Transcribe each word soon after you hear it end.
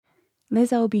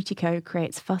Liz Earle Beauty Co.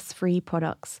 creates fuss-free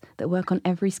products that work on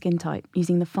every skin type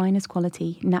using the finest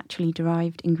quality, naturally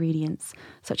derived ingredients,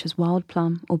 such as wild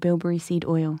plum or bilberry seed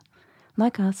oil.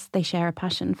 Like us, they share a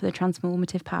passion for the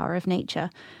transformative power of nature,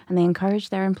 and they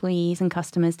encourage their employees and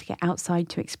customers to get outside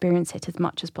to experience it as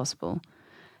much as possible.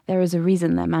 There is a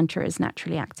reason their mantra is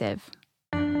naturally active.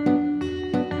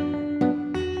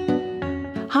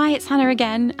 Hi, it's Hannah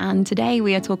again, and today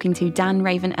we are talking to Dan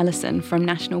Raven Ellison from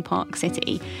National Park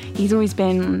City. He's always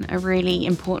been a really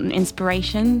important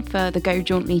inspiration for the Go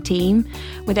Jauntly team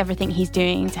with everything he's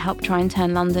doing to help try and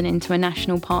turn London into a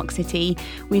national park city.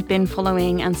 We've been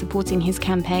following and supporting his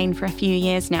campaign for a few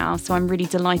years now, so I'm really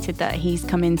delighted that he's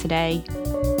come in today.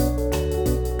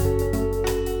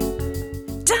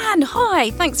 Dan,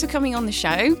 hi, thanks for coming on the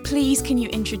show. Please, can you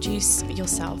introduce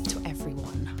yourself to everyone?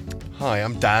 Hi,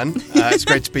 I'm Dan. It's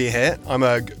great to be here. I'm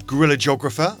a guerrilla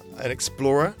geographer, an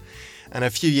explorer, and a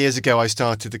few years ago I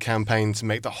started the campaign to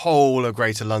make the whole of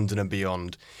Greater London and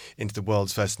beyond into the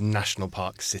world's first national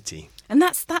park city. And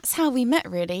that's how we met,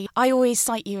 really. I always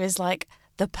cite you as like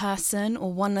the person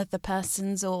or one of the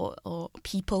persons or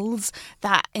peoples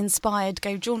that inspired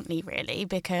Go Jauntly, really,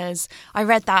 because I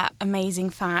read that amazing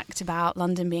fact about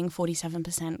London being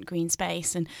 47% green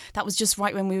space, and that was just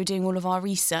right when we were doing all of our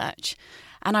research.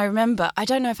 And I remember, I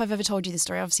don't know if I've ever told you this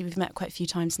story, obviously we've met quite a few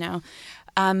times now,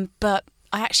 but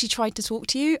I actually tried to talk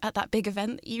to you at that big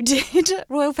event that you did at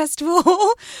Royal Festival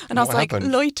Hall, and I was like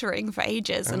loitering for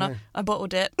ages, and I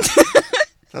bottled it.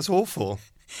 That's awful.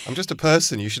 I'm just a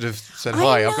person. You should have said,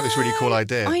 hi, I've got this really cool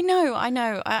idea. I know.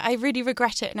 I really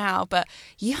regret it now, but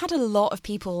you had a lot of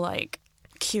people like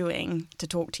queuing to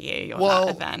talk to you on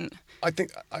that event. I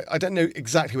don't know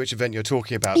exactly which event you're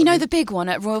talking about. You know, the big one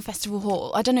at Royal Festival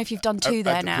Hall. I don't know if you've done two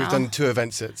there now. We've done two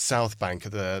events at South Bank,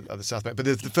 at the South Bank. But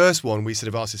the first one, we sort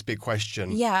of asked this big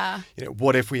question. Yeah. You know,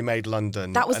 what if we made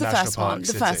London That was a the national first park one.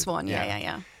 city? The first one,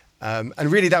 yeah.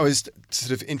 And really that was to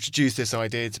sort of introduce this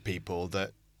idea to people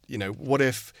that, you know, what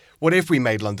if we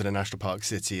made London a national park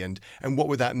city, and what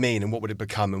would that mean, and what would it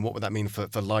become, and what would that mean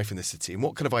for life in the city, and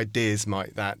what kind of ideas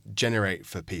might that generate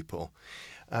for people?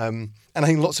 And I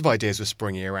think lots of ideas were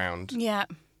springing around. Yeah.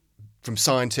 From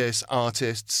scientists,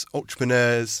 artists,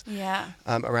 entrepreneurs. Yeah.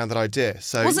 Around that idea.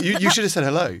 So you should have said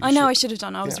hello. I should have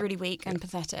done. I was really weak and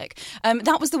pathetic.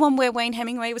 That was the one where Wayne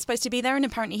Hemingway was supposed to be there, and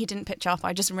apparently he didn't pitch up.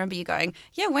 I just remember you going,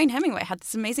 yeah, Wayne Hemingway had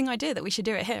this amazing idea that we should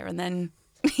do it here, and then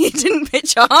he didn't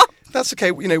pitch up. That's okay.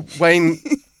 You know, Wayne...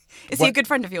 Is he a good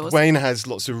friend of yours? Wayne has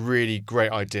lots of really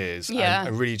great ideas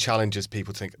and really challenges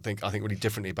people to think really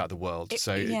differently about the world.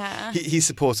 He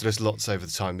supported us lots over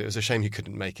the time. It was a shame he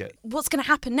couldn't make it. What's going to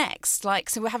happen next?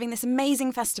 So we're having this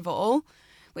amazing festival,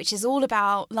 which is all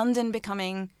about London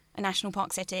becoming a national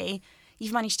park city.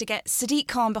 You've managed to get Sadiq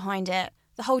Khan behind it,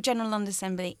 the whole General London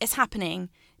Assembly. It's happening.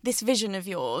 This vision of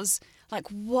yours,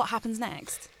 what happens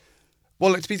next?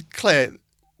 Well, to be clear,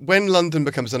 when London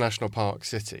becomes a national park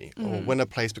city, or when a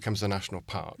place becomes a national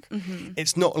park,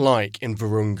 it's not like in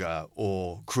Virunga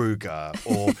or Kruger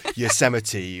or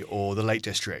Yosemite or the Lake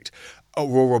District.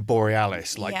 Aurora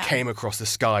Borealis came across the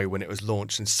sky when it was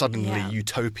launched, and suddenly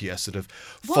Utopia sort of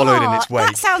followed in its wake.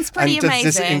 That sounds pretty amazing.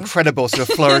 This incredible sort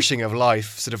of flourishing of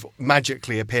life sort of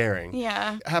magically appearing.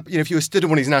 Yeah. You know, if you were stood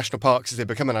in one of these national parks as they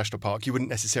become a national park, you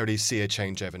wouldn't necessarily see a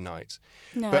change overnight.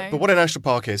 No. But what a national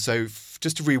park is, so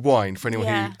just to rewind for anyone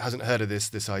who hasn't heard of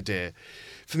this idea,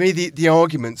 for me the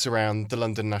arguments around the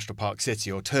London National Park City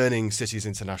or turning cities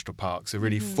into national parks are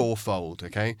really fourfold,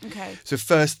 okay? So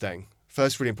first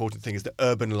really important thing is that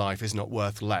urban life is not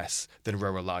worth less than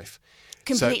rural life.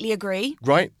 Completely agree.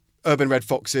 Right? Urban red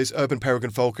foxes, urban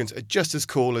peregrine falcons are just as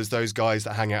cool as those guys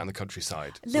that hang out in the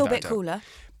countryside. A little bit cooler.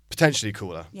 Potentially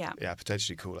cooler. Yeah. Yeah,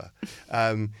 potentially cooler.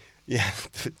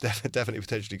 Definitely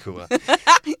potentially cooler.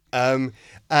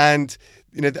 And,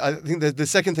 you know, I think the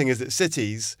second thing is that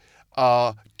cities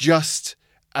are just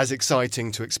as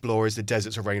exciting to explore as the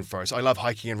deserts or rainforests. I love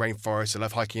hiking in rainforests, I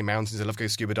love hiking in mountains, I love going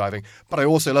scuba diving, but I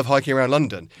also love hiking around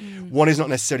London. One is not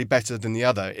necessarily better than the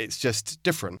other, it's just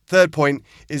different. Third point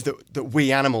is that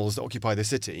we animals that occupy the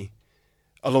city,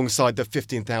 alongside the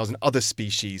 15,000 other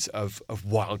species of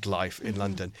wildlife in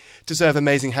London, deserve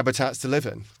amazing habitats to live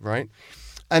in, right?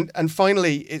 And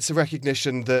finally, it's a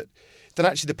recognition that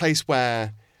actually the place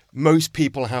where most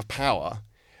people have power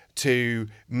to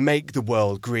make the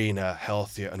world greener,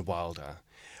 healthier and wilder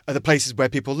are the places where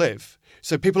people live.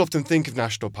 So people often think of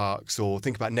national parks or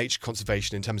think about nature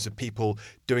conservation in terms of people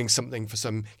doing something for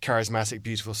some charismatic,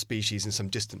 beautiful species in some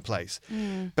distant place.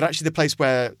 But actually the place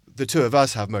where the two of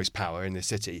us have most power in this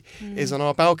city is on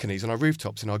our balconies, on our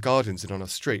rooftops, in our gardens and on our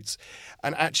streets.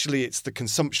 And actually it's the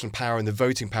consumption power and the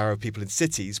voting power of people in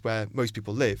cities where most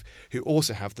people live who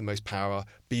also have the most power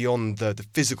beyond the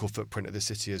physical footprint of the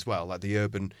city as well, like the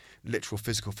urban, literal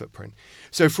physical footprint.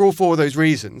 So for all four of those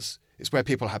reasons, it's where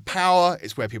people have power,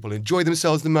 it's where people enjoy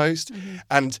themselves the most.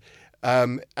 And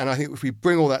I think if we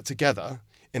bring all that together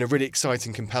in a really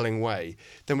exciting, compelling way,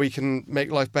 then we can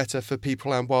make life better for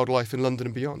people and wildlife in London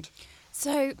and beyond.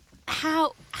 So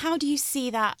how do you see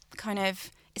that kind of,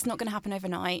 it's not going to happen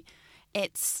overnight,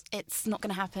 it's not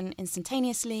going to happen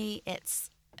instantaneously, it's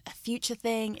a future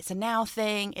thing, it's a now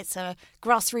thing, it's a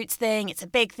grassroots thing, it's a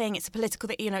big thing, it's a political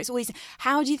thing, it's always,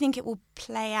 how do you think it will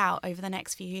play out over the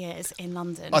next few years in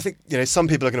London? I think, some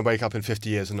people are going to wake up in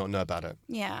 50 years and not know about it.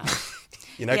 Yeah.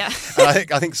 Yeah.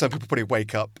 And I think some people probably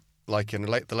wake up like in the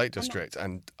Lake District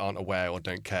and aren't aware or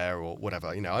don't care or whatever.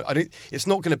 I don't, it's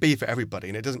not going to be for everybody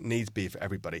and it doesn't need to be for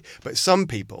everybody. But some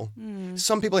people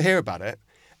hear about it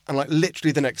and like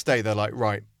literally the next day they're like,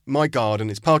 right, my garden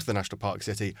is part of the National Park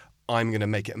City. I'm going to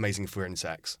make it amazing for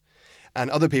insects. And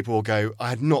other people will go, I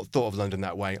had not thought of London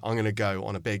that way. I'm going to go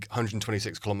on a big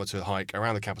 126-kilometre hike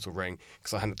around the Capitol Ring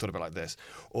because I hadn't thought about it like this.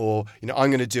 Or, I'm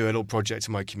going to do a little project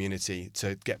in my community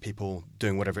to get people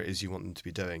doing whatever it is you want them to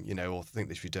be doing, or think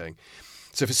they should be doing.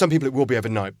 So for some people it will be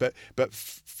overnight. But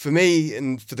for me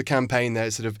and for the campaign,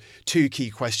 there's sort of two key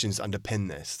questions that underpin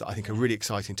this that I think are really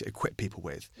exciting to equip people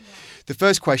with. Yeah. The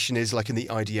first question is like in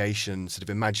the ideation, sort of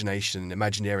imagination,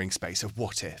 imagineering space of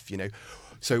what if,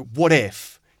 So what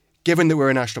if, given that we're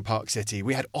a national park city,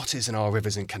 we had otters in our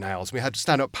rivers and canals, we had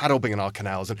stand-up paddling in our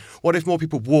canals, and what if more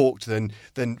people walked than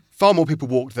far more people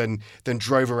walked than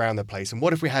drove around the place? And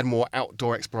what if we had more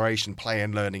outdoor exploration, play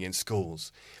and learning in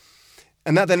schools?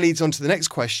 And that then leads on to the next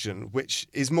question, which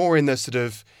is more in the sort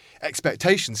of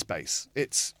expectation space.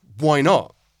 It's why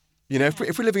not? If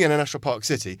we're living in a national park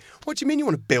city, what do you mean you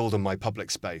want to build on my public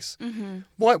space?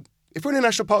 Why, if we're in a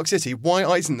national park city, why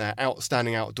isn't there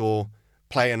outstanding outdoor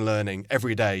play and learning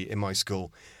every day in my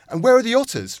school? And where are the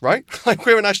otters, right? Like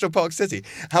we're a national park city.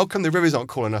 How come the rivers aren't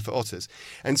cool enough for otters?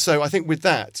 And so I think with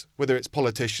that, whether it's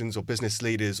politicians or business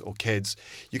leaders or kids,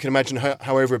 you can imagine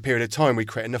how over a period of time we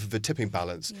create enough of a tipping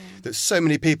balance that so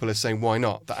many people are saying, why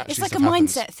not? That actually it's like a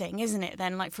mindset thing, isn't it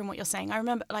then, like from what you're saying? I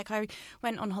remember I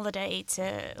went on holiday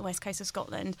to the west coast of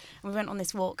Scotland and we went on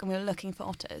this walk and we were looking for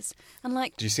otters. And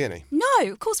did you see any?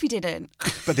 No, of course we didn't.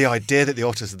 But the idea that the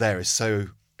otters are there is so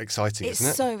exciting, isn't it?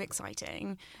 It's so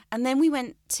exciting. And then we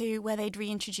went to where they'd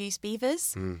reintroduced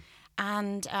beavers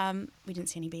and we didn't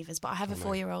see any beavers, but I have a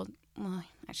 4-year-old. Well,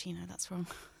 actually, no, that's wrong.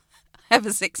 I have a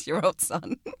 6-year-old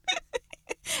son.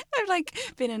 I've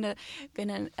been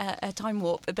in a time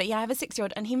warp, but yeah, I have a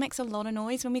 6-year-old and he makes a lot of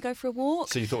noise when we go for a walk.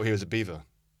 So you thought he was a beaver?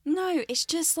 No, it's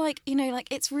just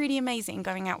it's really amazing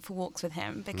going out for walks with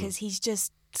him because he's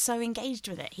just so engaged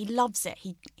with it. He loves it.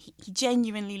 He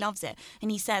genuinely loves it.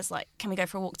 And he says, can we go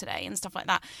for a walk today and stuff like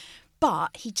that.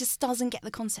 But he just doesn't get the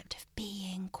concept of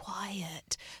being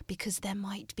quiet because there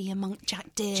might be a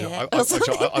muntjac deer. I've got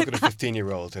a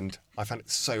 15-year-old and I found it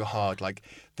so hard. Like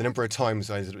the number of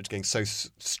times I was getting so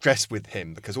stressed with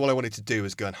him because all I wanted to do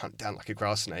was go and hunt down like a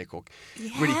grass snake or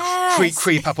really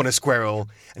creep up on a squirrel.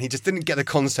 And he just didn't get the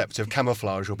concept of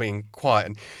camouflage or being quiet.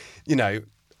 And,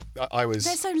 I was...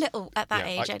 They're so little at that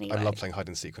age anyway. I loved playing hide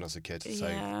and seek when I was a kid, so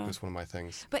it was one of my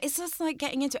things. But it's just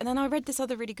getting into it. And then I read this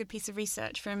other really good piece of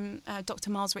research from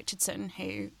Dr. Miles Richardson,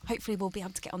 who hopefully will be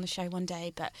able to get on the show one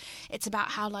day. But it's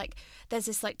about how there's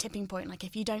this tipping point.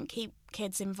 If you don't keep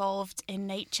kids involved in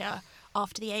nature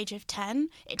after the age of 10,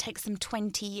 it takes them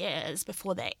 20 years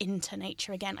before they're into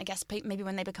nature again. I guess maybe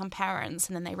when they become parents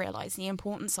and then they realise the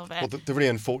importance of it. Well, the really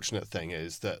unfortunate thing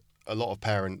is that a lot of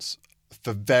parents,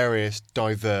 for various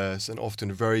diverse and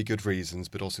often very good reasons,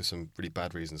 but also some really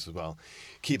bad reasons as well,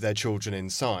 keep their children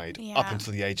inside up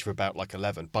until the age of about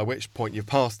 11, by which point you've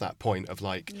passed that point of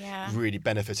really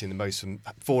benefiting the most from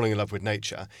falling in love with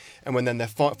nature. And when then they're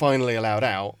finally allowed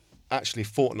out, actually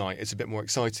Fortnite is a bit more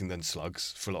exciting than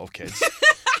slugs for a lot of kids.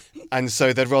 And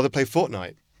so they'd rather play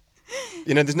Fortnite.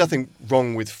 There's nothing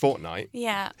wrong with Fortnite.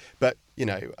 Yeah. But,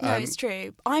 no, it's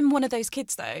true. I'm one of those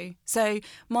kids, though. So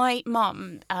my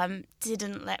mum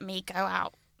didn't let me go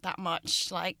out that much.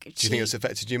 Do you think it's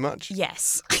affected you much?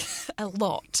 Yes, a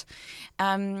lot.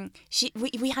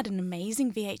 We had an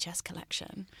amazing VHS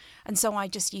collection. And so I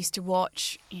just used to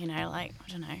watch, I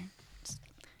don't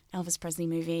know, Elvis Presley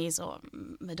movies or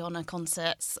Madonna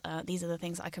concerts. These are the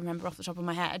things that I can remember off the top of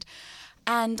my head.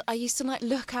 And I used to like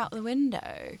look out the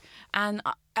window, and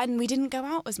we didn't go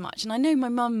out as much. And I know my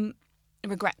mum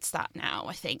regrets that now.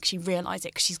 I think she realised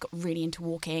it because she's got really into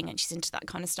walking and she's into that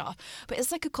kind of stuff. But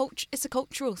it's like it's a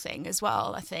cultural thing as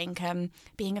well. I think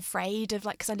being afraid of,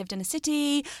 like, because I lived in a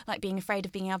city, like being afraid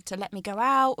of being able to let me go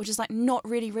out, or just like not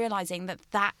really realising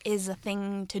that is a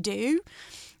thing to do.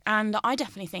 And I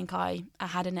definitely think I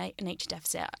had a nature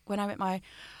deficit when I met my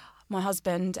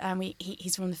husband, and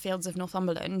he's from the fields of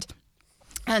Northumberland,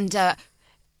 and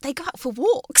they go out for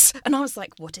walks, and I was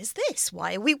like, what is this?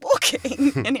 Why are we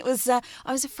walking? And it was, I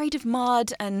was afraid of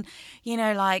mud and, you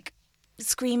know, like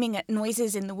screaming at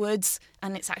noises in the woods,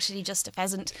 and it's actually just a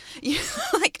pheasant.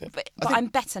 But I'm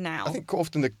better now. I think quite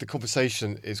often the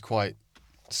conversation is quite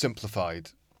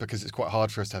simplified, because it's quite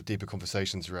hard for us to have deeper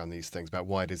conversations around these things about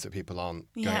why it is that people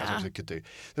aren't going out as much as they could do.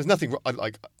 There's nothing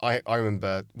like I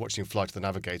remember watching Flight of the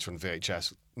Navigator on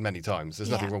VHS many times. There's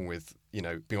nothing wrong with, you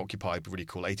know, being occupied by really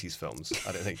cool 80s films,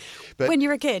 I don't think. But when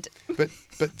you're a kid. But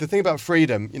the thing about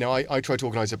freedom, you know, I tried to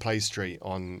organise a play street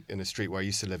in a street where I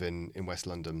used to live in West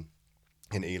London,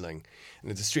 in Ealing, and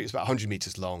the street is about 100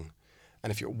 metres long. And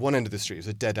if you're at one end of the street, it's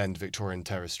a dead-end Victorian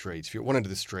terrace street. If you're at one end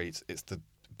of the street, it's the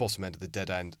bottom end of the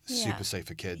dead end, super safe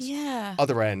for kids. Yeah.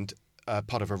 Other end,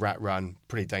 part of a rat run,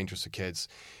 pretty dangerous for kids.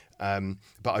 But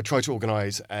I tried to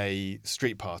organise a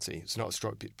street party. It's not a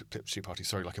street party,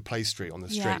 sorry, like a play street on the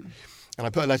street. And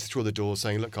I put a letter through all the doors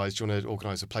saying, look, guys, do you want to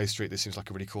organise a play street? This seems like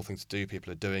a really cool thing to do.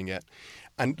 People are doing it.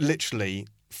 And literally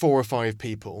 4 or 5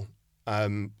 people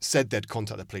said they'd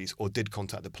contact the police or did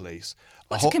contact the police.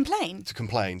 To complain? To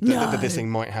complain that this thing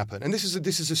might happen. And this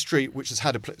is a street which has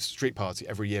had a street party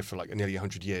every year for like nearly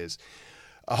 100 years.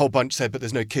 A whole bunch said, but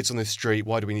there's no kids on this street.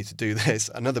 Why do we need to do this?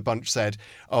 Another bunch said,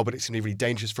 oh, but it's going to be really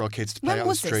dangerous for our kids to play out on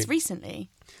the street. When was this? Recently?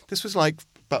 This was like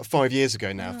about 5 years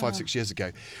ago now, 5-6 years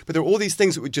ago. But there were all these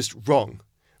things that were just wrong.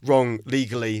 Wrong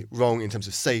legally, wrong in terms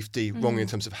of safety, wrong in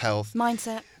terms of health.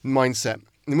 Mindset.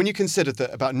 And when you consider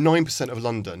that about 9% of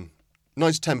London,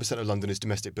 9 to 10% of London is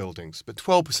domestic buildings, but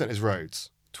 12% is roads.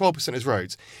 12% is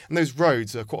roads. And those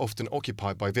roads are quite often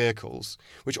occupied by vehicles,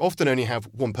 which often only have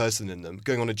one person in them,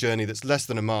 going on a journey that's less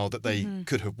than a mile that they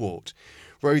could have walked.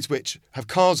 Roads which have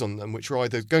cars on them, which are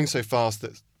either going so fast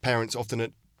that parents often are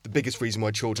the biggest reason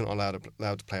why children are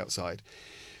allowed to play outside.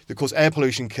 That cause air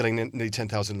pollution, killing nearly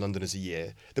 10,000 Londoners a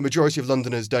year. The majority of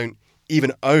Londoners don't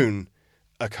even own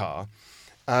a car.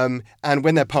 And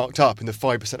when they're parked up in the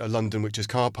 5% of London which is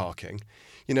car parking,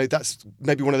 you know, that's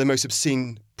maybe one of the most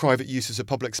obscene private uses of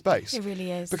public space. It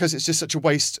really is. Because it's just such a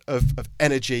waste of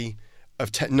energy,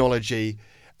 of technology,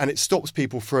 and it stops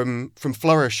people from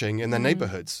flourishing in their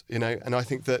neighbourhoods, you know, and I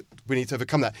think that we need to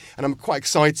overcome that. And I'm quite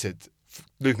excited,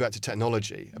 moving back to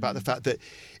technology, about the fact that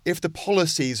if the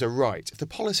policies are right,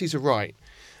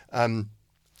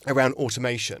 around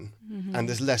automation and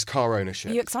there's less car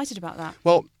ownership. Are you excited about that?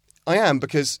 Well, I am,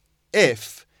 because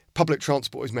if public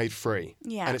transport is made free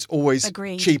and it's always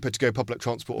cheaper to go public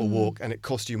transport or walk, and it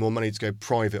costs you more money to go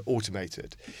private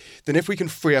automated, then if we can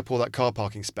free up all that car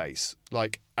parking space,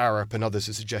 like Arup and others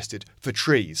have suggested, for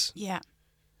trees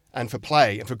and for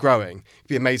play and for growing, it'd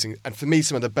be amazing. And for me,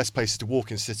 some of the best places to walk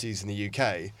in cities in the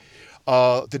UK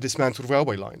are the dismantled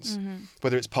railway lines,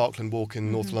 whether it's Parkland Walk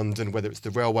in North London, whether it's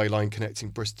the railway line connecting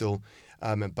Bristol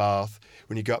and Bath.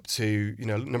 When you go up to, you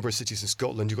know, a number of cities in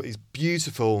Scotland, you've got these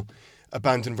beautiful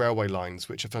abandoned railway lines,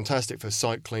 which are fantastic for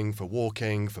cycling, for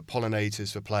walking, for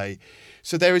pollinators, for play.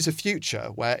 So there is a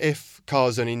future where if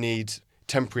cars only need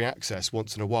temporary access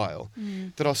once in a while,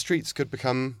 that our streets could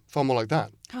become far more like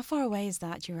that. How far away is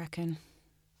that, do you reckon?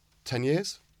 10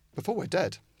 years? Before we're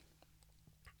dead.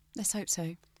 Let's hope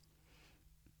so.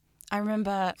 I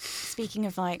remember, speaking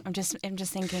of, like, I'm just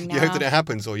thinking now. You hope that it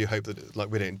happens, or you hope that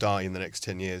we don't die in the next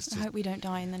 10 years? I hope we don't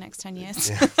die in the next 10 years.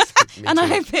 Yeah, and I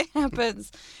hope it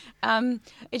happens.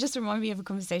 It just reminded me of a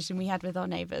conversation we had with our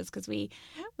neighbours, because we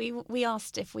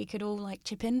asked if we could all, like,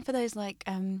 chip in for those, like,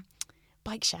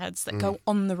 bike sheds that go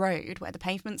on the road where the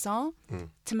pavements are,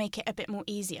 to make it a bit more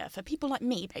easier for people like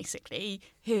me, basically,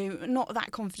 who are not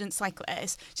that confident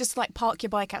cyclists, just like park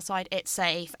your bike outside, it's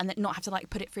safe, and then not have to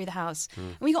like put it through the house.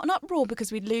 And we got an uproar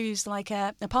because we'd lose like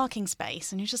a parking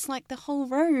space, and you're just like, the whole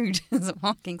road is a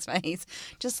parking space.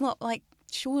 Just not like,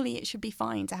 surely it should be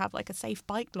fine to have like a safe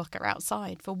bike locker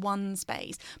outside for one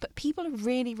space. But people are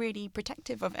really, really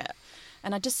protective of it.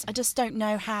 And I just don't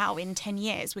know how in 10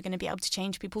 years we're going to be able to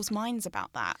change people's minds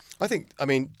about that. I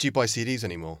mean, do you buy CDs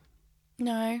anymore?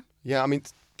 No. Yeah, I mean,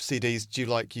 CDs, do you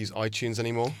like use iTunes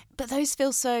anymore? But those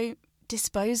feel so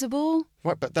disposable.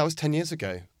 Right, but that was 10 years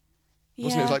ago.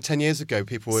 wasn't it? It was like 10 years ago.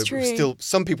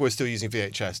 Some people were still using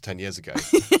VHS 10 years ago,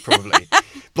 probably.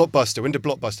 Blockbuster. When did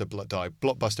Blockbuster die?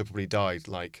 Blockbuster probably died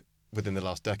like within the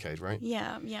last decade, right?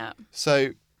 Yeah.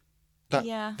 So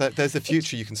there's the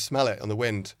future. You can smell it on the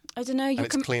wind. I don't know. And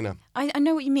it's cleaner. I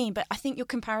know what you mean, but I think your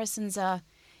comparisons are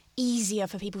easier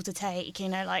for people to take. You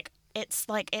know, like it's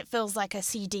like it feels like a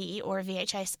CD or a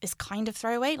VHS is kind of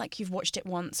throwaway. Like you've watched it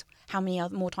once. How many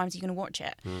more times are you going to watch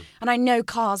it? And I know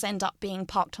cars end up being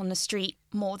parked on the street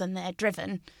more than they're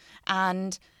driven,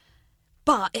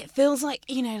 but it feels like,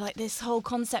 you know, like this whole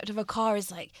concept of a car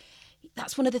is like,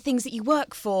 that's one of the things that you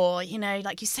work for, you know,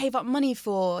 like you save up money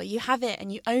for, you have it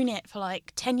and you own it for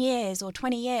like 10 years or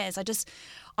 20 years.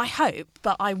 I hope,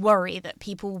 but I worry that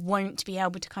people won't be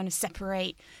able to kind of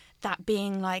separate that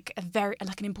being like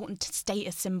an important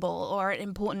status symbol or an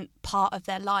important part of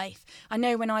their life. I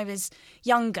know when I was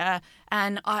younger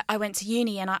and I went to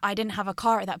uni and I didn't have a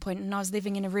car at that point and I was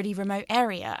living in a really remote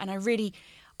area and I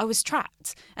was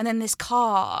trapped. And then this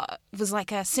car was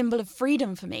like a symbol of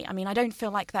freedom for me. I mean, I don't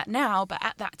feel like that now, but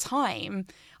at that time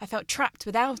I felt trapped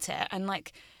without it. And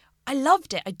like, I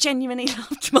loved it. I genuinely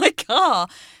loved my car.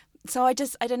 So I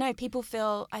don't know. People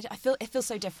feel, I feel it feels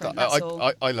so different. That's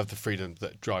all. I love the freedom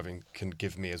that driving can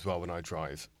give me as well when I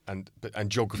drive. And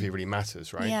geography really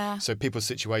matters, right? Yeah. So people's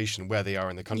situation, where they are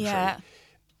in the country,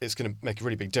 it's going to make a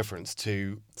really big difference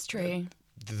to it's true.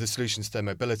 The solutions to their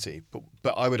mobility.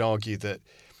 But I would argue that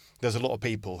there's a lot of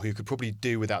people who could probably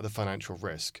do without the financial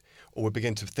risk or would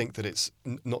begin to think that it's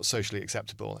not socially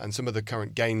acceptable. And some of the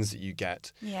current gains that you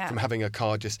get from having a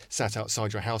car just sat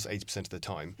outside your house 80% of the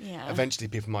time, eventually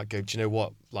people might go, do you know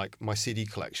what? Like my CD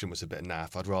collection was a bit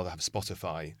naff. I'd rather have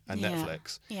Spotify and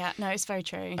Netflix. Yeah, no, it's very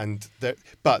true. And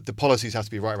but the policies have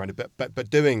to be right around it. But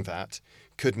doing that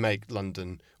could make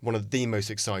London one of the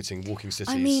most exciting walking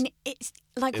cities. I mean, it's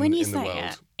like when you say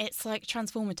it, it's like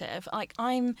transformative. Like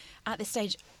I'm at this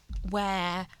stage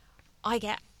where I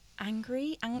get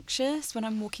anxious when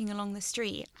I'm walking along the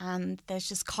street and there's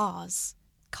just cars,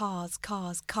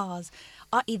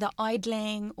 either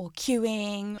idling or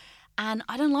queuing. And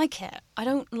I don't like it. I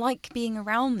don't like being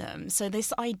around them. So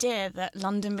this idea that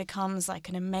London becomes like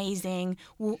an amazing...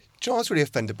 Do you know, I was really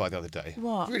offended by the other day.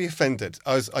 What? Really offended.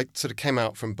 I sort of came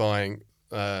out from going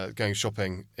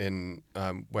shopping in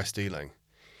West Ealing.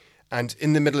 And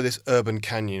in the middle of this urban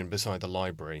canyon beside the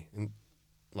library,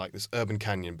 like this urban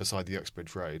canyon beside the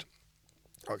Uxbridge Road,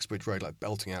 like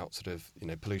belting out sort of, you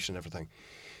know, pollution and everything.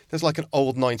 There's like an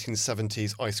old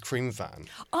 1970s ice cream van.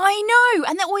 I know,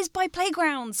 and they're always by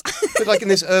playgrounds. But like in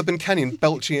this urban canyon,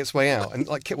 belching its way out, and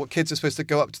like what kids are supposed to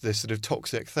go up to this sort of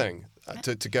toxic thing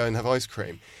to go and have ice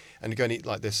cream, and go and eat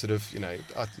like this sort of, you know,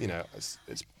 it's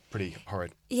pretty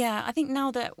horrid. Yeah, I think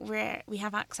now that we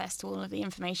have access to all of the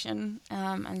information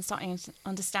and starting to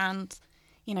understand,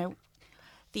 you know,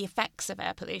 the effects of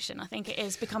air pollution, I think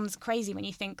becomes crazy when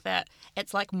you think that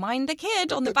it's like mind the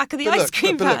kid on the back of the ice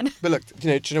cream van. But look, do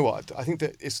you know what? I think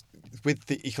that it's with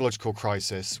the ecological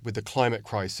crisis, with the climate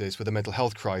crisis, with the mental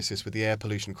health crisis, with the air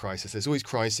pollution crisis, there's always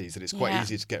crises that it's quite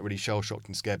easy to get really shell-shocked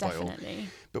and scared by all.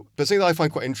 But something that I find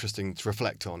quite interesting to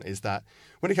reflect on is that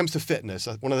when it comes to fitness,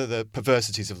 one of the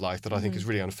perversities of life that I think is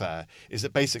really unfair is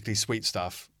that basically sweet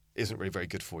stuff isn't really very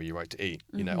good for you, right, to eat,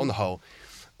 you know, on the whole.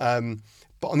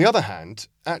 But on the other hand,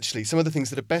 actually, some of the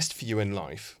things that are best for you in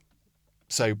life,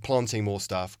 so planting more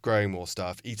stuff, growing more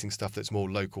stuff, eating stuff that's more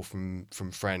local from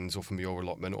friends or from your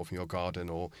allotment or from your garden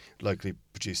or locally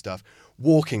produced stuff,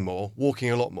 walking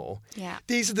a lot more. Yeah.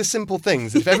 These are the simple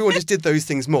things. If everyone just did those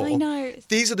things more, I know.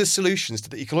 These are the solutions to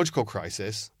the ecological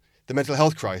crisis, the mental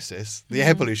health crisis, the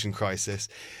air pollution crisis.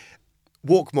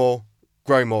 Walk more,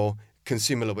 grow more,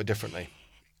 consume a little bit differently.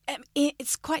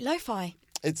 It's quite lo-fi.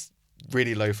 It's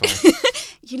really lo-fi.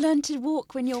 You learn to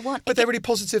walk when you're one. But they're really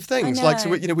positive things. Like, so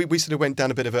we sort of went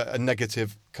down a bit of a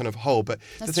negative kind of hole. But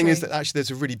the thing is that actually there's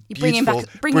a really beautiful,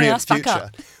 brilliant future,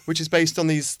 which is based on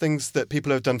these things that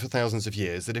people have done for thousands of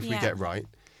years. That if we get right,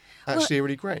 actually are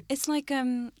really great. It's like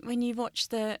when you watch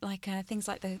the things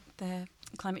like the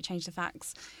climate change, the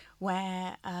facts,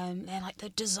 where they're like they're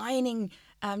designing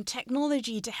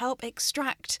technology to help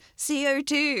extract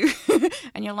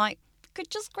CO2, and you're like, could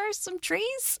just grow some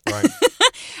trees, right?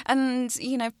 And,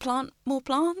 you know, plant more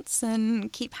plants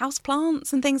and keep house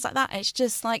plants and things like that. It's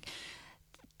just like,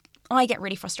 I get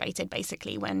really frustrated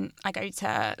basically when I go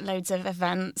to loads of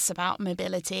events about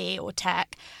mobility or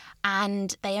tech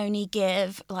and they only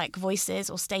give like voices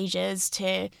or stages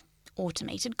to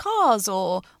automated cars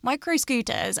or micro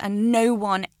scooters and no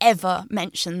one ever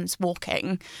mentions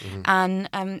walking.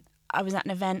 And I was at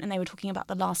an event and they were talking about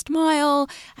the last mile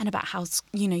and about how,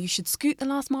 you should scoot the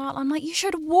last mile. I'm like, you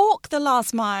should walk the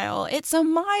last mile. It's a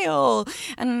mile.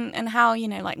 And how,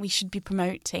 we should be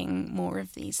promoting more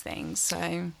of these things.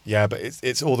 So yeah, but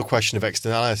it's all the question of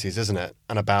externalities, isn't it?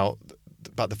 And about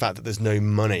the fact that there's no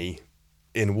money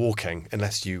in walking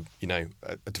unless you are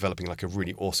developing like a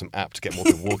really awesome app to get more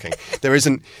people walking. There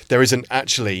isn't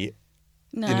actually.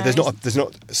 no, there's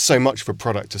not so much for a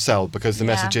product to sell because the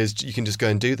message is you can just go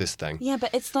and do this thing. Yeah,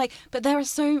 but it's but there are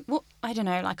I don't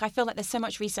know, I feel like there's so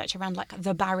much research around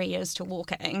the barriers to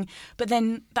walking. But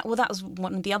then that was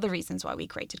one of the other reasons why we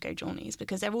created Go Journeys,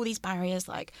 because there are all these barriers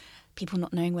like people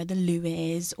not knowing where the loo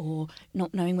is, or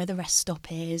not knowing where the rest stop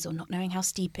is, or not knowing how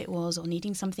steep it was, or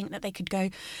needing something that they could go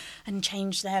and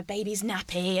change their baby's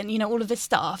nappy, and all of this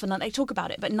stuff. And they talk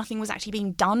about it, but nothing was actually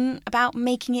being done about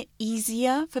making it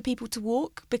easier for people to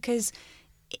walk, because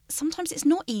sometimes it's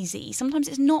not easy. Sometimes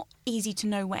it's not easy to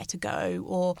know where to go,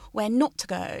 or where not to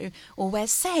go, or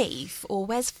where's safe, or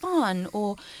where's fun,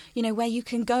 or where you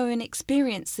can go and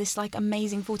experience this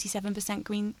amazing 47%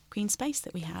 green space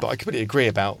that we have. But I completely agree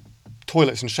about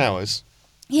toilets and showers.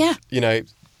 Yeah.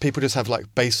 People just have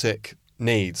basic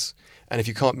needs. And if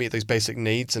you can't meet those basic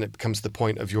needs and it becomes the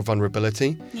point of your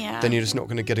vulnerability, then you're just not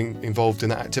going to get involved in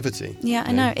that activity. Yeah,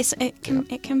 I know.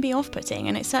 It can be off-putting,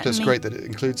 and it's certainly... It's great that it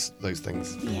includes those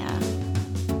things. Yeah.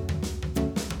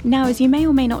 Now, as you may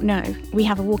or may not know, we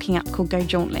have a walking app called Go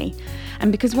Jauntly.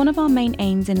 And because one of our main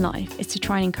aims in life is to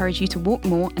try and encourage you to walk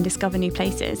more and discover new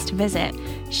places to visit,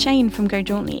 Shane from Go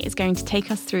Jauntly is going to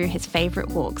take us through his favourite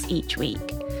walks each week.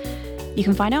 You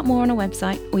can find out more on our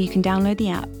website, or you can download the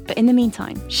app. But in the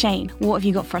meantime, Shane, what have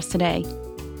you got for us today?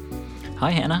 Hi,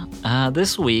 Hannah.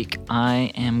 This week,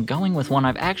 I am going with one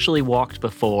I've actually walked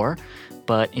before,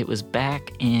 but it was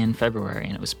back in February,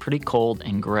 and it was pretty cold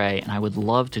and grey, and I would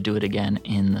love to do it again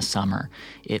in the summer.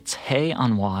 It's Hay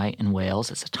on Wye in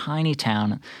Wales. It's a tiny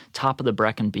town, top of the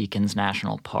Brecon Beacons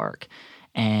National Park,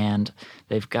 and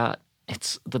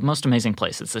it's the most amazing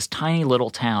place. It's this tiny little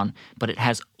town, but it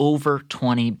has over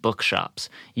 20 bookshops.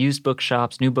 Used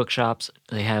bookshops, new bookshops.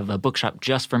 They have a bookshop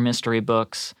just for mystery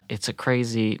books. It's a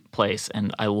crazy place,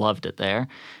 and I loved it there.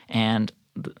 And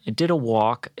I did a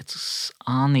walk. It's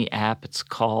on the app. It's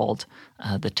called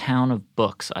The Town of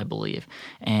Books, I believe.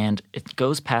 And it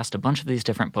goes past a bunch of these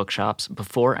different bookshops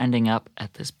before ending up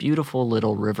at this beautiful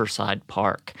little riverside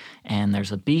park. And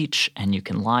there's a beach, and you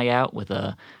can lie out with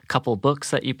a couple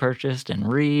books that you purchased and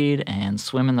read and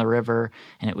swim in the river.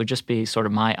 And it would just be sort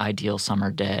of my ideal summer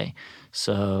day.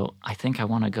 So I think I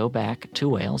want to go back to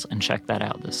Wales and check that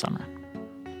out this summer.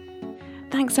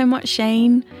 Thanks so much,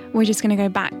 Shane. We're just going to go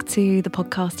back to the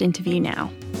podcast interview now.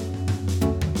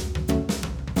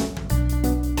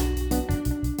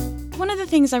 One of the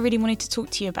things I really wanted to talk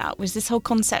to you about was this whole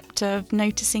concept of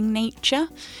noticing nature.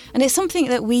 And it's something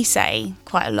that we say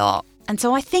quite a lot. And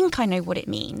so I think I know what it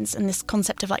means. And this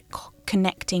concept of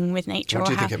connecting with nature. What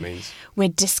do you think it means? We're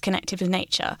disconnected with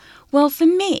nature. Well, for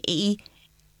me,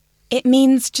 it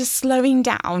means just slowing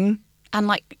down and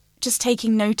just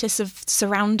taking notice of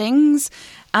surroundings.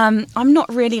 I'm not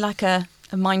really a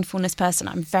mindfulness person.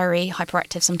 I'm very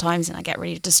hyperactive sometimes, and I get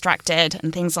really distracted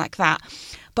and things like that.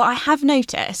 But I have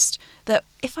noticed that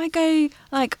if I go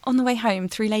on the way home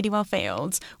through Ladywell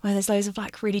Fields, where there's loads of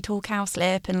really tall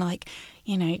cowslip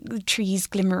and trees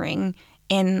glimmering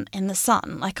in the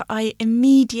sun, I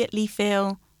immediately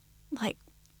feel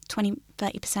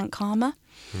 20-30% calmer.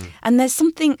 And there's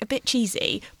something a bit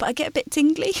cheesy, but I get a bit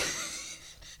tingly.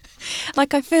 I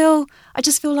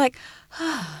just feel a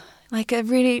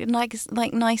really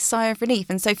nice sigh of relief.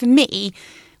 And so for me,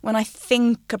 when I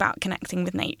think about connecting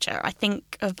with nature, I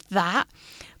think of that.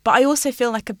 But I also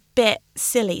feel a bit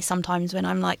silly sometimes when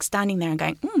I'm standing there and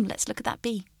going, let's look at that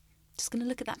bee. Just going to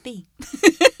look at that bee.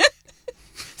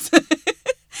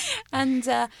 And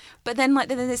but then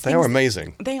there's they are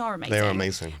amazing. They are amazing. They are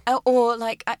amazing. Or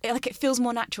it feels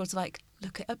more natural to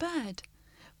look at a bird.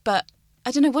 But I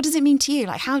don't know, what does it mean to you?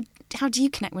 How do you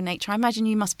connect with nature? I imagine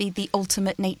you must be the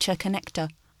ultimate nature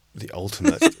connector. The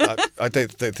ultimate. I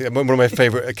don't think one of my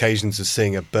favourite occasions of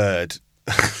seeing a bird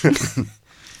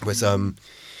was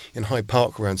in Hyde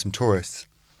Park around some tourists,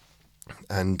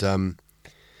 and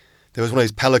there was one of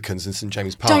those pelicans in St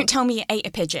James Park. Don't tell me it ate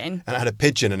a pigeon. And it had a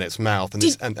pigeon in its mouth, and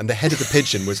the head of the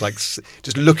pigeon was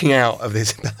just looking out of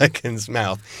this pelican's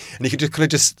mouth, and you could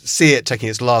just see it taking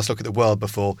its last look at the world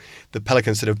before the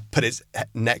pelican sort of put its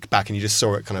neck back, and you just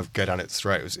saw it kind of go down its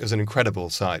throat. It was an incredible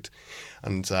sight,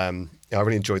 and I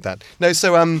really enjoyed that. No,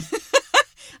 so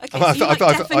Okay, so I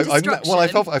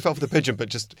felt for the pigeon, but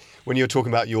just when you were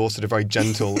talking about your sort of very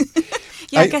gentle.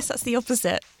 Yeah, I guess that's the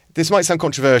opposite. This might sound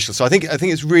controversial, so I think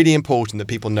it's really important that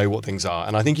people know what things are.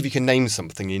 And I think if you can name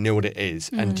something, you know what it is,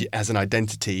 and as an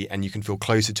identity, and you can feel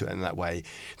closer to it in that way,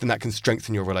 then that can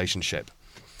strengthen your relationship.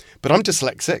 But I'm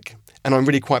dyslexic, and I'm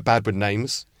really quite bad with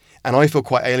names. And I feel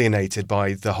quite alienated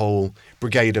by the whole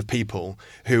brigade of people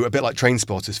who, a bit like train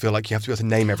spotters, feel like you have to be able to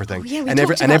name everything. Oh, yeah, and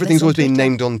everything's always being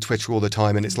named on Twitter all the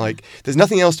time. And it's like, there's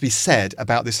nothing else to be said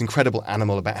about this incredible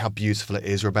animal, about how beautiful it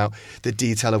is, or about the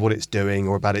detail of what it's doing,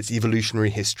 or about its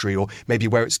evolutionary history, or maybe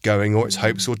where it's going, or its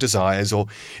hopes or desires, or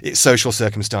its social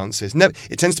circumstances. No,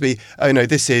 it tends to be, oh no,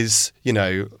 this is,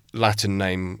 Latin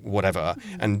name, whatever.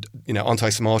 And, aren't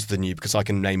I smarter than you because I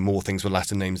can name more things with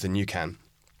Latin names than you can?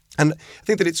 And I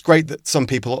think that it's great that some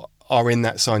people are in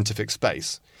that scientific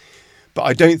space. But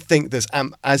I don't think there's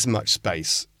as much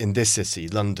space in this city,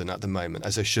 London, at the moment,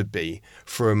 as there should be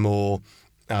for a more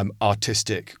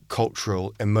artistic,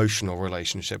 cultural, emotional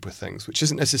relationship with things, which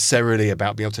isn't necessarily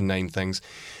about being able to name things.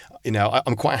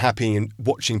 I'm quite happy in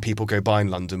watching people go by in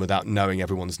London without knowing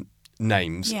everyone's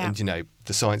names and,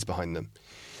 the science behind them.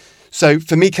 So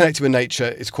for me, connecting with nature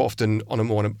is quite often on a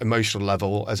more emotional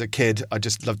level. As a kid, I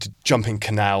just loved to jump in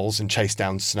canals and chase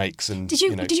down snakes. And Did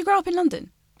you grow up in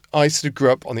London? I sort of grew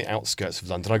up on the outskirts of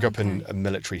London. I grew up in a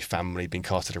military family, being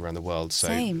carted around the world. So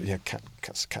Same. Yeah,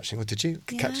 catching. What did you?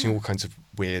 Yeah. Catching all kinds of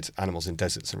weird animals in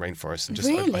deserts and rainforests. And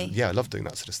Really? I love doing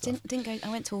that sort of stuff. Didn't go.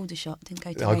 I went to Aldershot. Didn't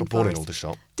go to. I got born in rainforest.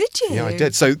 Aldershot. Did you? Yeah, I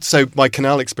did. So my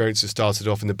canal experiences started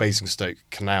off in the Basingstoke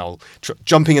Canal,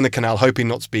 jumping in the canal, hoping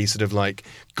not to be sort of like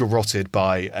garroted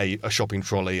by a shopping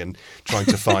trolley and trying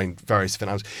to find various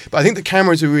different animals. But I think the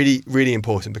cameras are really, really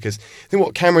important, because I think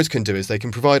what cameras can do is they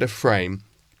can provide a frame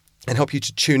and help you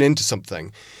to tune into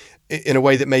something in a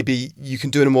way that maybe you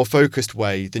can do in a more focused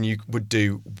way than you would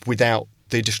do without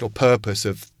the additional purpose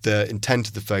of the intent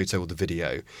of the photo or the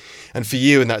video. And for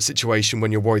you in that situation,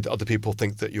 when you're worried that other people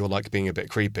think that you're like being a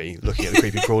bit creepy, looking at the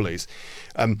creepy crawlies,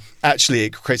 actually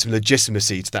it creates some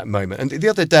legitimacy to that moment. And the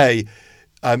other day,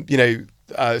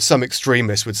 some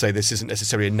extremists would say this isn't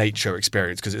necessarily a nature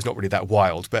experience because it's not really that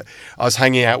wild. But I was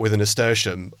hanging out with a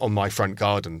nasturtium on my front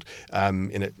garden.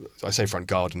 I say front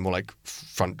garden, more like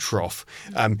front trough.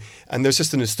 And there was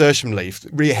just a nasturtium leaf,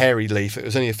 really hairy leaf. It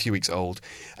was only a few weeks old,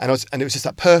 and it was just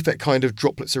that perfect kind of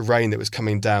droplets of rain that was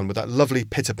coming down with that lovely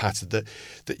pitter patter that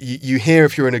you hear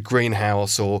if you're in a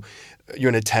greenhouse or you're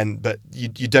in a tent, but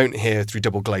you don't hear through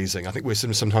double glazing. I think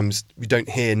sometimes we don't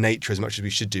hear nature as much as we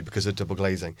should do because of double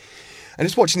glazing. And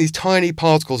just watching these tiny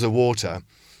particles of water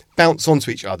bounce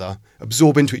onto each other,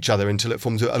 absorb into each other until it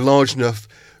forms a large enough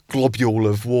globule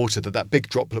of water that big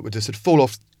droplet would just sort of fall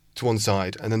off to one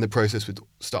side, and then the process would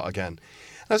start again.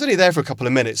 And I was only there for a couple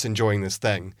of minutes enjoying this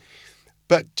thing.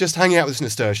 But just hanging out with this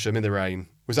nasturtium in the rain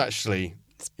was actually,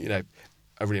 a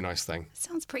really nice thing.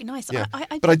 Sounds pretty nice. Yeah.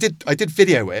 But I did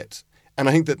video it. And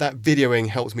I think that videoing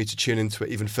helps me to tune into it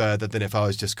even further than if I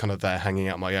was just kind of there hanging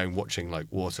out on my own watching like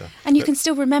water. And you can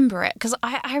still remember it, because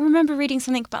I remember reading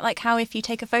something about like how if you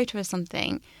take a photo of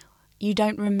something, you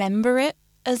don't remember it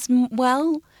as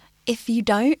well if you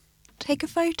don't take a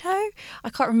photo. I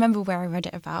can't remember where I read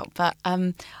it about, but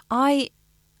I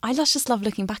just love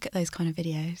looking back at those kind of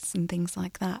videos and things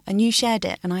like that. And you shared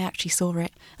it, and I actually saw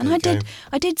it, and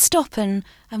I did stop and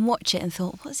watch it and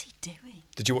thought, what's he doing?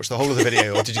 Did you watch the whole of the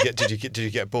video, or did you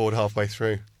get bored halfway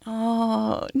through?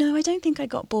 Oh no, I don't think I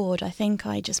got bored. I think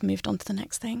I just moved on to the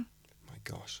next thing. My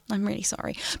gosh, I'm really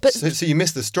sorry. But so you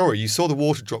missed the story. You saw the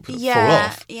water droplet fall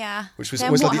off. Yeah, which was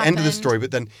almost like the end of the story.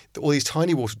 But then all these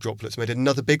tiny water droplets made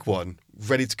another big one,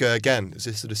 ready to go again. It's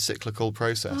this sort of cyclical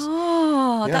process.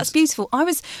 Oh, yes. That's beautiful. I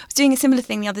was doing a similar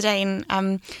thing the other day,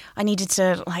 and I needed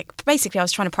to basically I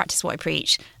was trying to practice what I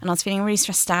preach, and I was feeling really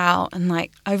stressed out and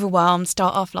overwhelmed.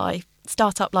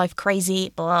 Startup life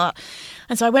crazy, blah.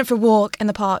 And so I went for a walk in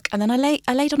the park, and then I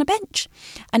laid on a bench,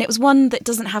 and it was one that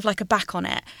doesn't have a back on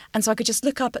it, and so I could just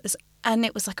look up at this, and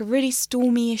it was a really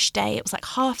stormy-ish day. It was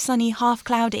half sunny, half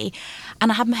cloudy,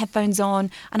 and I had my headphones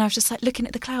on, and I was just looking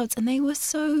at the clouds, and they were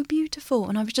so beautiful,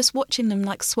 and I was just watching them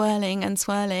swirling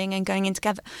and going in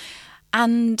together,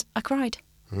 and I cried.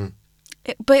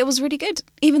 But it was really good.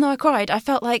 Even though I cried, I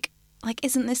felt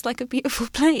isn't this a beautiful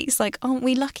place? Aren't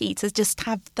we lucky to just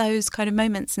have those kind of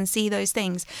moments and see those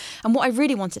things? And what I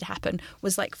really wanted to happen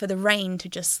was for the rain to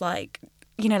just to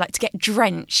get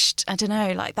drenched. I don't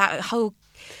know, that whole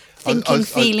thinking,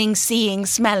 feeling, seeing,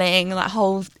 smelling, that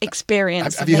whole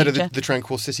experience. Have you heard of the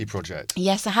Tranquil City project?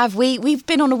 Yes, I have. We've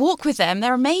been on a walk with them.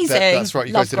 They're amazing. That's right.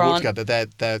 You guys did a walk Grant.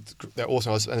 together. They're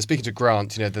awesome. And speaking to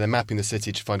Grant, they're mapping the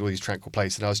city to find all these tranquil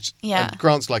places. And and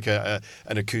Grant's like an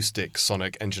acoustic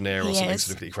sonic engineer or something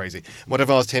sort of really crazy. And what I've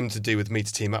asked him to do with me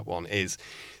to team up on is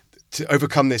to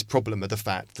overcome this problem of the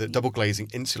fact that double glazing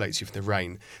insulates you from the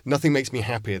rain. Nothing makes me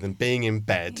happier than being in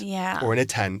bed or in a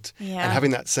tent and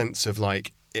having that sense of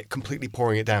like it completely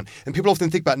pouring it down. And people often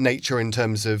think about nature in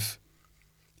terms of,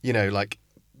 you know, like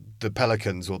the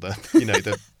pelicans or the, you know,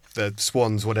 the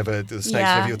swans, whatever, the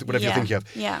snakes, whatever you're thinking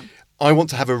of. Yeah. I want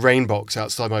to have a rain box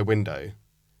outside my window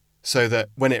so that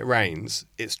when it rains,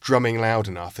 it's drumming loud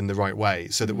enough in the right way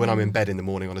so that when I'm in bed in the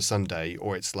morning on a Sunday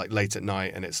or it's like late at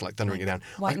night and it's like thundering it down,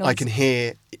 I can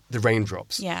hear the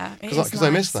raindrops. Yeah, because nice. I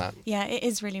miss that. Yeah, it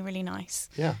is really, really nice.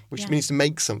 Yeah, we need to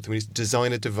make something. We need to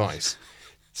design a device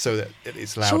so that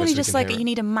it's loud. Surely just like you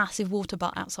need a massive water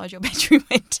butt outside your bedroom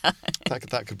window.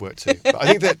 That could work too. But I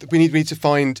think that we need to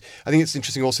find, I think it's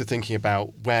interesting also thinking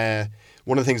about where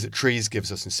one of the things that trees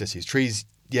gives us in cities. Trees,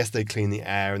 yes, they clean the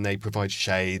air and they provide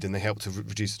shade and they help to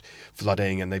reduce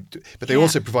flooding, but they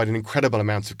also provide an incredible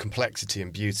amount of complexity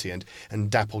and beauty and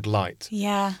dappled light.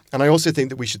 Yeah. And I also think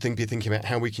that we should be thinking about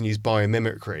how we can use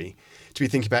biomimicry to be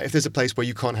thinking about if there's a place where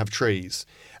you can't have trees,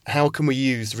 how can we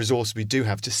use the resources we do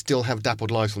have to still have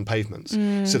dappled light on pavements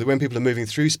so that when people are moving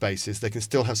through spaces, they can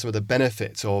still have some of the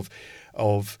benefits of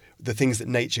the things that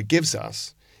nature gives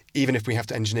us, even if we have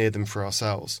to engineer them for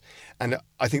ourselves. And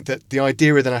I think that the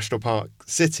idea of the National Park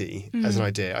City as an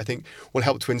idea, I think will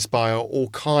help to inspire all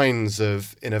kinds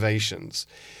of innovations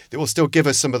that will still give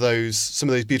us some of those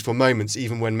beautiful moments,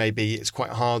 even when maybe it's quite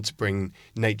hard to bring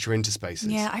nature into spaces.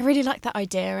 Yeah, I really like that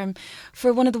idea.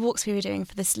 For one of the walks we were doing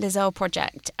for this Lizelle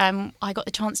project, I got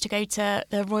the chance to go to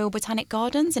the Royal Botanic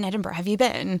Gardens in Edinburgh. Have you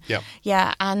been? Yeah.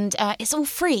 Yeah, and it's all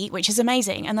free, which is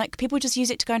amazing. And like people just use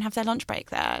it to go and have their lunch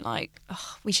break there. Like,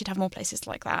 we should have more places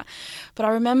like that. But I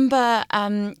remember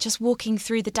just walking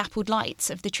through the dappled lights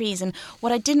of the trees, and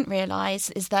what I didn't realise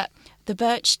is that the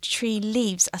birch tree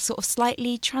leaves are sort of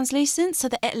slightly translucent so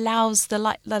that it allows the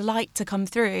light to come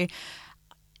through.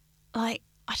 Like,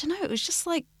 I don't know, it was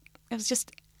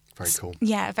just very cool.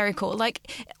 Yeah, very cool.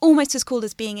 Like almost as cool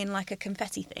as being in like a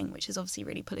confetti thing, which is obviously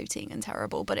really polluting and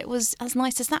terrible, but it was as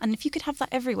nice as that. And if you could have that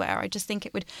everywhere, I just think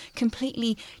it would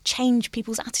completely change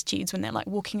people's attitudes when they're like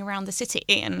walking around the city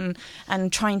and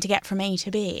trying to get from A to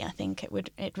B. I think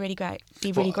it'd really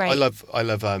be really great. I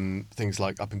love things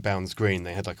like up in Bounds Green,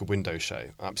 they had like a window show.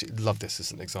 I absolutely love this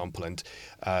as an example, and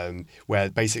where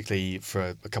basically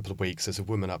for a couple of weeks there's a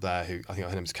woman up there who, I think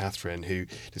her name's Catherine, who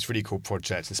did this really cool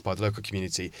project, inspired the local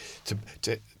community to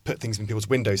put things in people's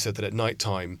windows so that at night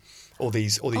time all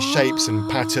these shapes and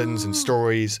patterns and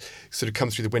stories sort of come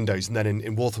through the windows. And then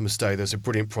in Walthamstow there's a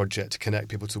brilliant project to connect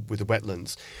people with the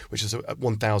wetlands, which is a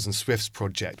 1,000 Swifts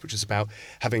project, which is about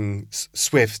having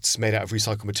swifts made out of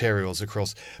recycled materials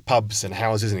across pubs and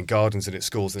houses and in gardens and at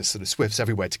schools. There's sort of swifts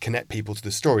everywhere to connect people to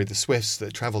the story of the swifts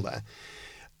that travel there.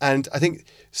 And I think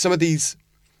some of these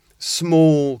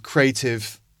small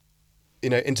creative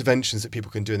interventions that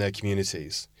people can do in their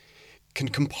communities can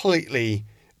completely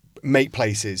make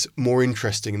places more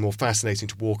interesting and more fascinating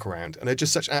to walk around. And they're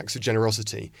just such acts of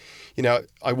generosity.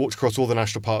 I walked across all the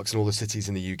national parks and all the cities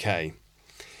in the UK,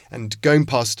 and going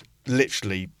past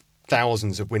literally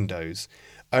thousands of windows,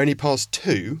 I only passed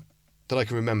two that I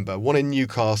can remember, one in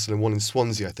Newcastle and one in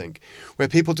Swansea, I think, where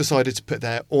people decided to put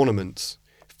their ornaments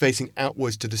facing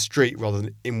outwards to the street rather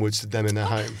than inwards to them in their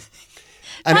home.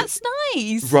 And that's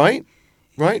nice. Right?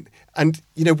 And,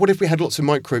 what if we had lots of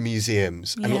micro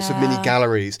museums and lots of mini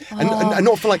galleries and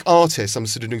not for like artists, I'm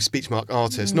sort of doing speech mark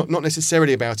artists, not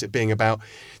necessarily about it being about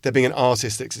there being an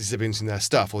artist that's exhibiting their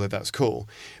stuff, although that's cool,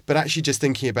 but actually just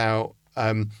thinking about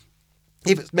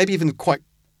maybe even quite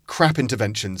crap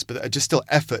interventions, but just still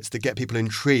efforts that get people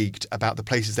intrigued about the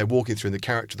places they're walking through and the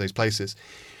character of those places.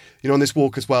 On this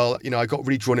walk as well, I got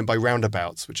really drawn in by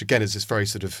roundabouts, which again is this very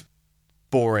sort of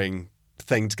boring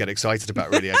thing to get excited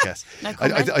about, really, I guess. No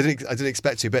I didn't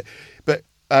expect to, but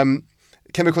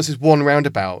came across this one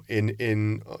roundabout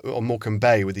on Morecambe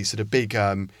Bay with these sort of big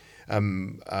like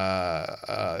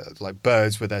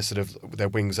birds with their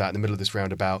wings out in the middle of this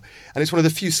roundabout, and it's one of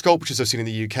the few sculptures I've seen in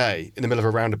the UK in the middle of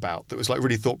a roundabout that was like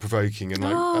really thought provoking and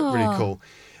like really cool.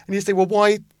 And you just think, well,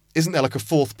 why isn't there like a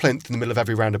fourth plinth in the middle of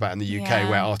every roundabout in the UK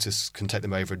where artists can take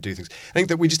them over and do things? I think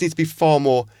that we just need to be far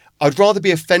more... I'd rather be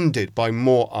offended by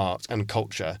more art and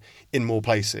culture in more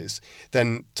places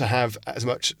than to have as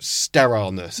much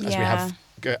sterileness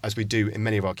as we do in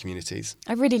many of our communities.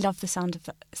 I really love the sound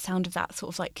of that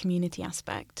sort of like community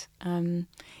aspect.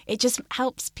 It just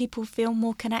helps people feel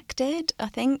more connected, I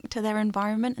think, to their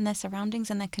environment and their surroundings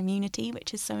and their community,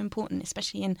 which is so important,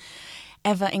 especially in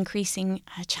ever increasing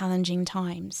challenging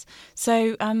times.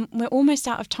 So we're almost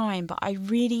out of time, but I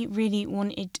really, really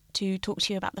wanted to talk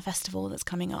to you about the festival that's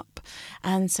coming up,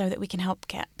 and so that we can help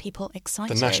get people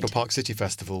excited. The National Park City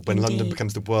Festival, when London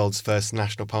becomes the world's first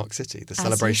national park city, the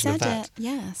celebration of that.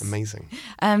 Yes. Amazing.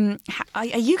 Are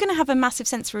you going to have a massive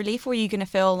sense of relief, or are you going to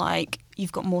feel like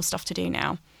you've got more stuff to do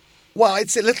now? Well,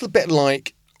 it's a little bit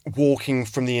like walking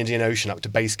from the Indian Ocean up to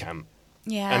base camp.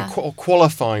 Yeah. And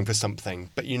qualifying for something,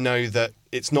 but you know that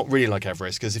it's not really like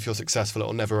Everest, because if you're successful,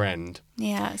 it'll never end.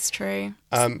 Yeah, it's true.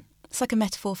 It's like a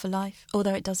metaphor for life,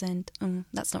 although it does end.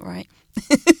 That's not right.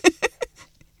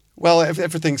 Well,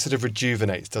 everything sort of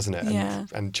rejuvenates, doesn't it? Yeah.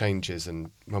 And changes, and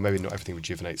well, maybe not everything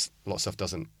rejuvenates. A lot of stuff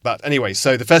doesn't. But anyway,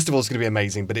 so the festival is going to be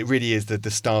amazing, but it really is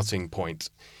the starting point.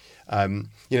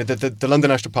 The London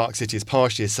National Park City is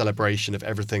partially a celebration of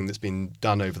everything that's been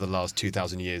done over the last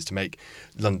 2,000 years to make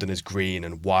London as green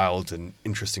and wild and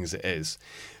interesting as it is.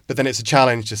 But then it's a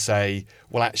challenge to say,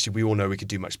 well, actually, we all know we could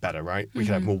do much better, right? We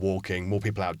could have more walking, more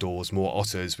people outdoors, more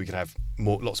otters. We could have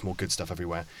lots more good stuff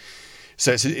everywhere.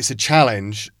 So it's a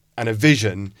challenge and a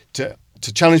vision to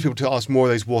challenge people to ask more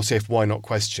of those what if, why not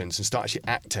questions and start actually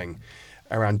acting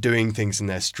around doing things in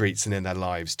their streets and in their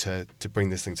lives to bring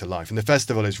this thing to life. And the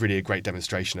festival is really a great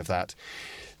demonstration of that.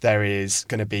 There is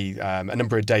going to be a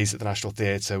number of days at the National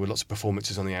Theatre with lots of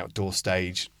performances on the outdoor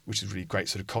stage, which is really great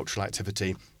sort of cultural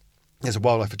activity. There's a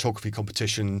wildlife photography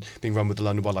competition being run with the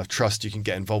London Wildlife Trust you can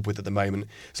get involved with at the moment.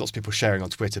 There's lots of people sharing on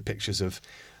Twitter pictures of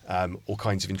all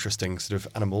kinds of interesting sort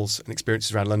of animals and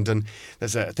experiences around London.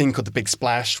 There's a thing called the Big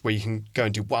Splash where you can go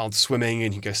and do wild swimming,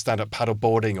 and you can go stand-up paddle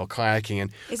boarding or kayaking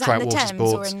and try out water sports. Is that in the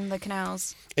Thames or in the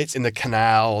canals? It's in the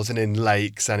canals and in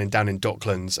lakes and down in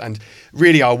Docklands. And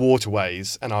really our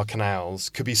waterways and our canals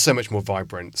could be so much more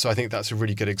vibrant. So I think that's a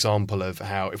really good example of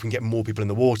how if we can get more people in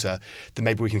the water, then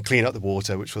maybe we can clean up the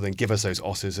water, which will then give us those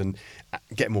otters and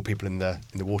get more people in the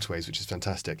waterways, which is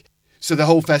fantastic. So the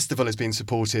whole festival is being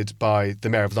supported by the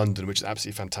Mayor of London, which is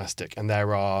absolutely fantastic. And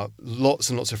there are lots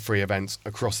and lots of free events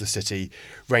across the city,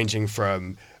 ranging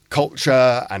from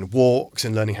culture and walks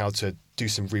and learning how to do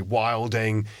some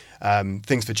rewilding,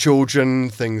 things for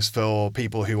children, things for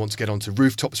people who want to get onto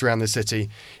rooftops around the city.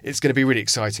 It's going to be a really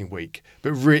exciting week.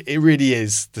 But it really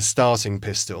is the starting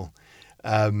pistol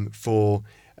for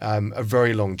a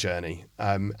very long journey.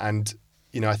 And,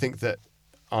 I think that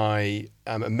I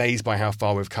am amazed by how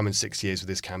far we've come in 6 years with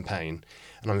this campaign,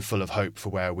 and I'm full of hope for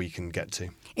where we can get to.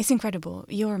 It's incredible.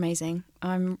 You're amazing.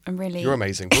 I'm really... You're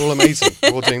amazing. We're all amazing.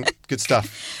 We're all doing good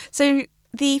stuff. So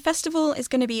the festival is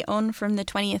going to be on from the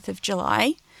 20th of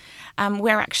July.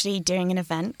 We're actually doing an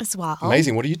event as well.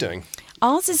 Amazing. What are you doing?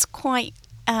 Ours is quite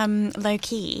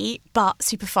low-key, but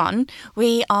super fun.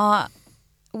 We are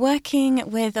working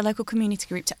with a local community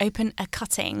group to open a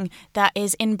cutting that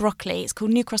is in Brockley. It's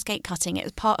called New Cross Gate Cutting. It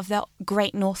was part of the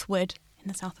Great North Wood in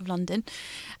the south of London.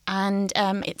 And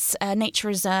it's a nature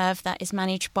reserve that is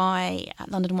managed by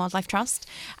London Wildlife Trust.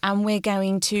 And we're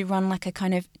going to run like a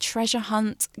kind of treasure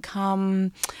hunt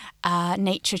come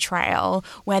nature trail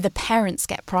where the parents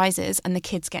get prizes and the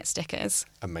kids get stickers.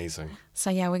 Amazing. So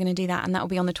yeah, we're going to do that, and that will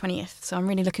be on the 20th. So I'm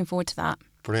really looking forward to that.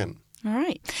 Brilliant. All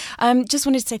right. Just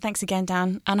wanted to say thanks again,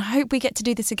 Dan, and I hope we get to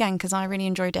do this again because I really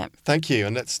enjoyed it. Thank you,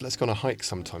 and let's go on a hike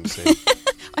sometime soon.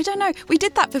 I don't know. We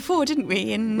did that before, didn't we?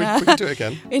 We can do it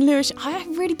again. In Lewisham.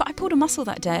 I pulled a muscle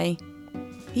that day.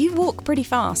 You walk pretty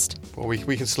fast. Well, we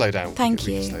can slow down. Thank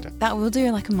you. We can slow down. That we'll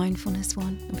do like a mindfulness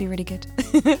one. It'll be really good.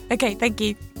 Okay, thank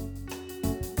you.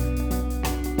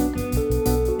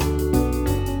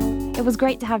 It was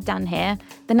great to have Dan here.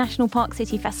 The National Park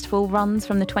City Festival runs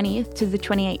from the 20th to the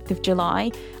 28th of July,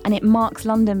 and it marks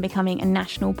London becoming a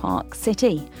national park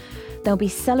city. There'll be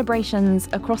celebrations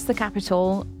across the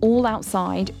capital, all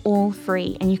outside, all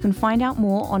free, and you can find out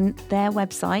more on their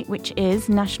website, which is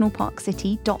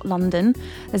nationalparkcity.london.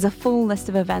 There's a full list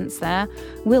of events there.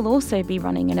 We'll also be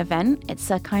running an event. It's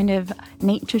a kind of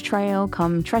nature trail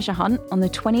come treasure hunt on the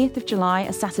 20th of July,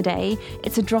 a Saturday.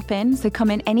 It's a drop-in, so come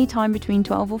in any time between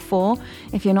 12 or 4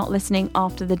 if you're not listening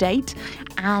after the date.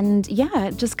 And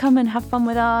yeah, just come and have fun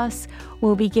with us.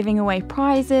 We'll be giving away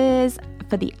prizes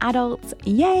for the adults,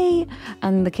 yay!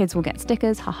 And the kids will get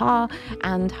stickers, haha,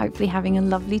 and hopefully having a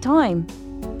lovely time.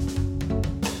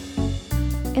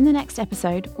 In the next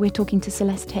episode, we're talking to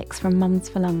Celeste Hicks from Mums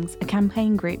for Lungs, a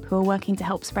campaign group who are working to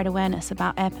help spread awareness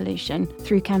about air pollution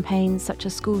through campaigns such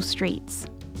as School Streets.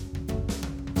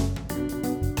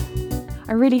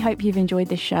 I really hope you've enjoyed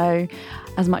this show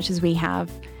as much as we have.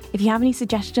 If you have any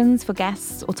suggestions for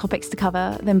guests or topics to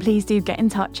cover, then please do get in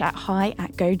touch at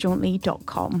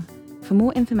hi@gojauntly.com. For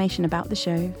more information about the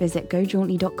show, visit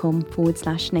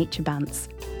gojauntly.com/naturebants.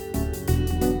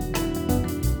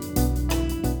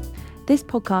 This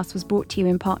podcast was brought to you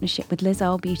in partnership with Liz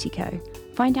Earle Beauty Co.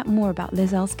 Find out more about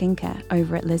Liz Earle Skincare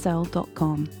over at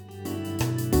lizearle.com.